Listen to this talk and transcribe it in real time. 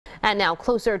And now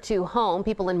closer to home,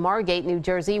 people in Margate, New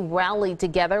Jersey rallied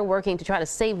together working to try to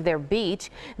save their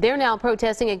beach. They're now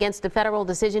protesting against the federal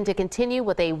decision to continue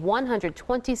with a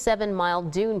 127-mile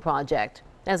dune project.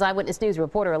 As Eyewitness News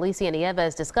reporter Alicia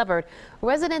Nieves discovered,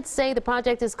 residents say the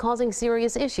project is causing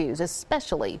serious issues,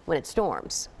 especially when it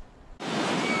storms.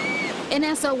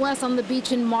 An SOS on the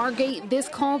beach in Margate, this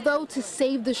call, though, to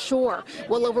save the shore.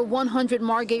 Well over 100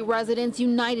 Margate residents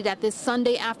united at this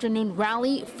Sunday afternoon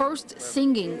rally, first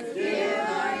singing,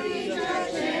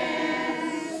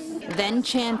 then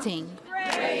chanting.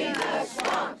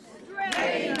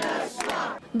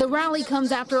 The rally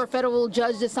comes after a federal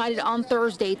judge decided on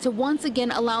Thursday to once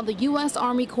again allow the U.S.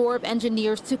 Army Corps of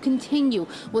Engineers to continue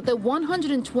with a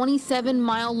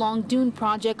 127-mile-long dune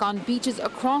project on beaches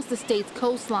across the state's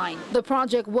coastline. The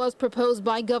project was proposed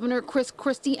by Governor Chris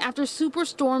Christie after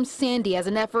Superstorm Sandy as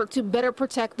an effort to better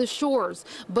protect the shores.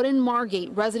 But in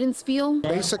Margate, residents feel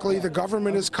basically the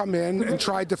government has come in and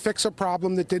tried to fix a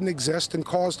problem that didn't exist and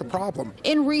caused a problem.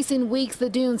 In recent weeks, the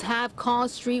dunes have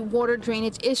caused street water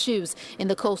drainage issues in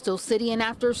the coastal city, and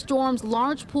after storms,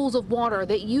 large pools of water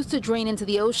that used to drain into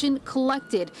the ocean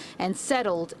collected and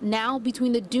settled now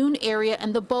between the dune area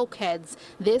and the bulkheads,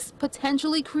 this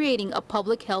potentially creating a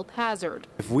public health hazard.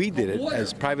 If we did it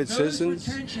as private citizens,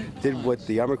 did what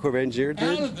the Army Corps of Engineers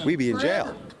did, we'd be in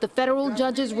jail. The federal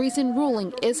judge's recent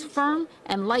ruling is firm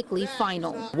and likely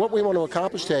final. What we want to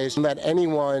accomplish today is let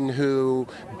anyone who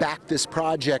backed this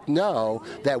project know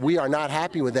that we are not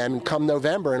happy with them, and come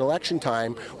November in election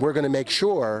time, we're going to make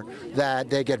sure that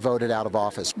they get voted out of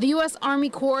office. The U.S. Army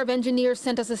Corps of Engineers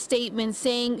sent us a statement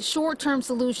saying short-term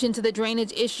solution to the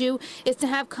drainage issue is to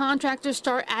have contractors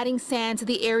start adding sand to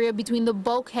the area between the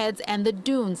bulkheads and the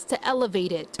dunes to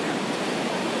elevate it.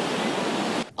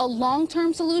 A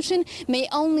long-term solution may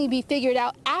only be figured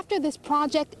out after this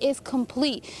project is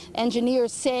complete.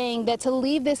 Engineers saying that to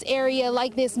leave this area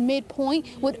like this midpoint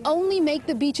would only make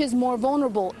the beaches more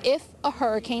vulnerable if a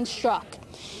hurricane struck.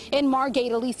 In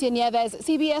Margate, Alicia Nieves,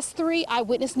 CBS 3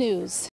 Eyewitness News.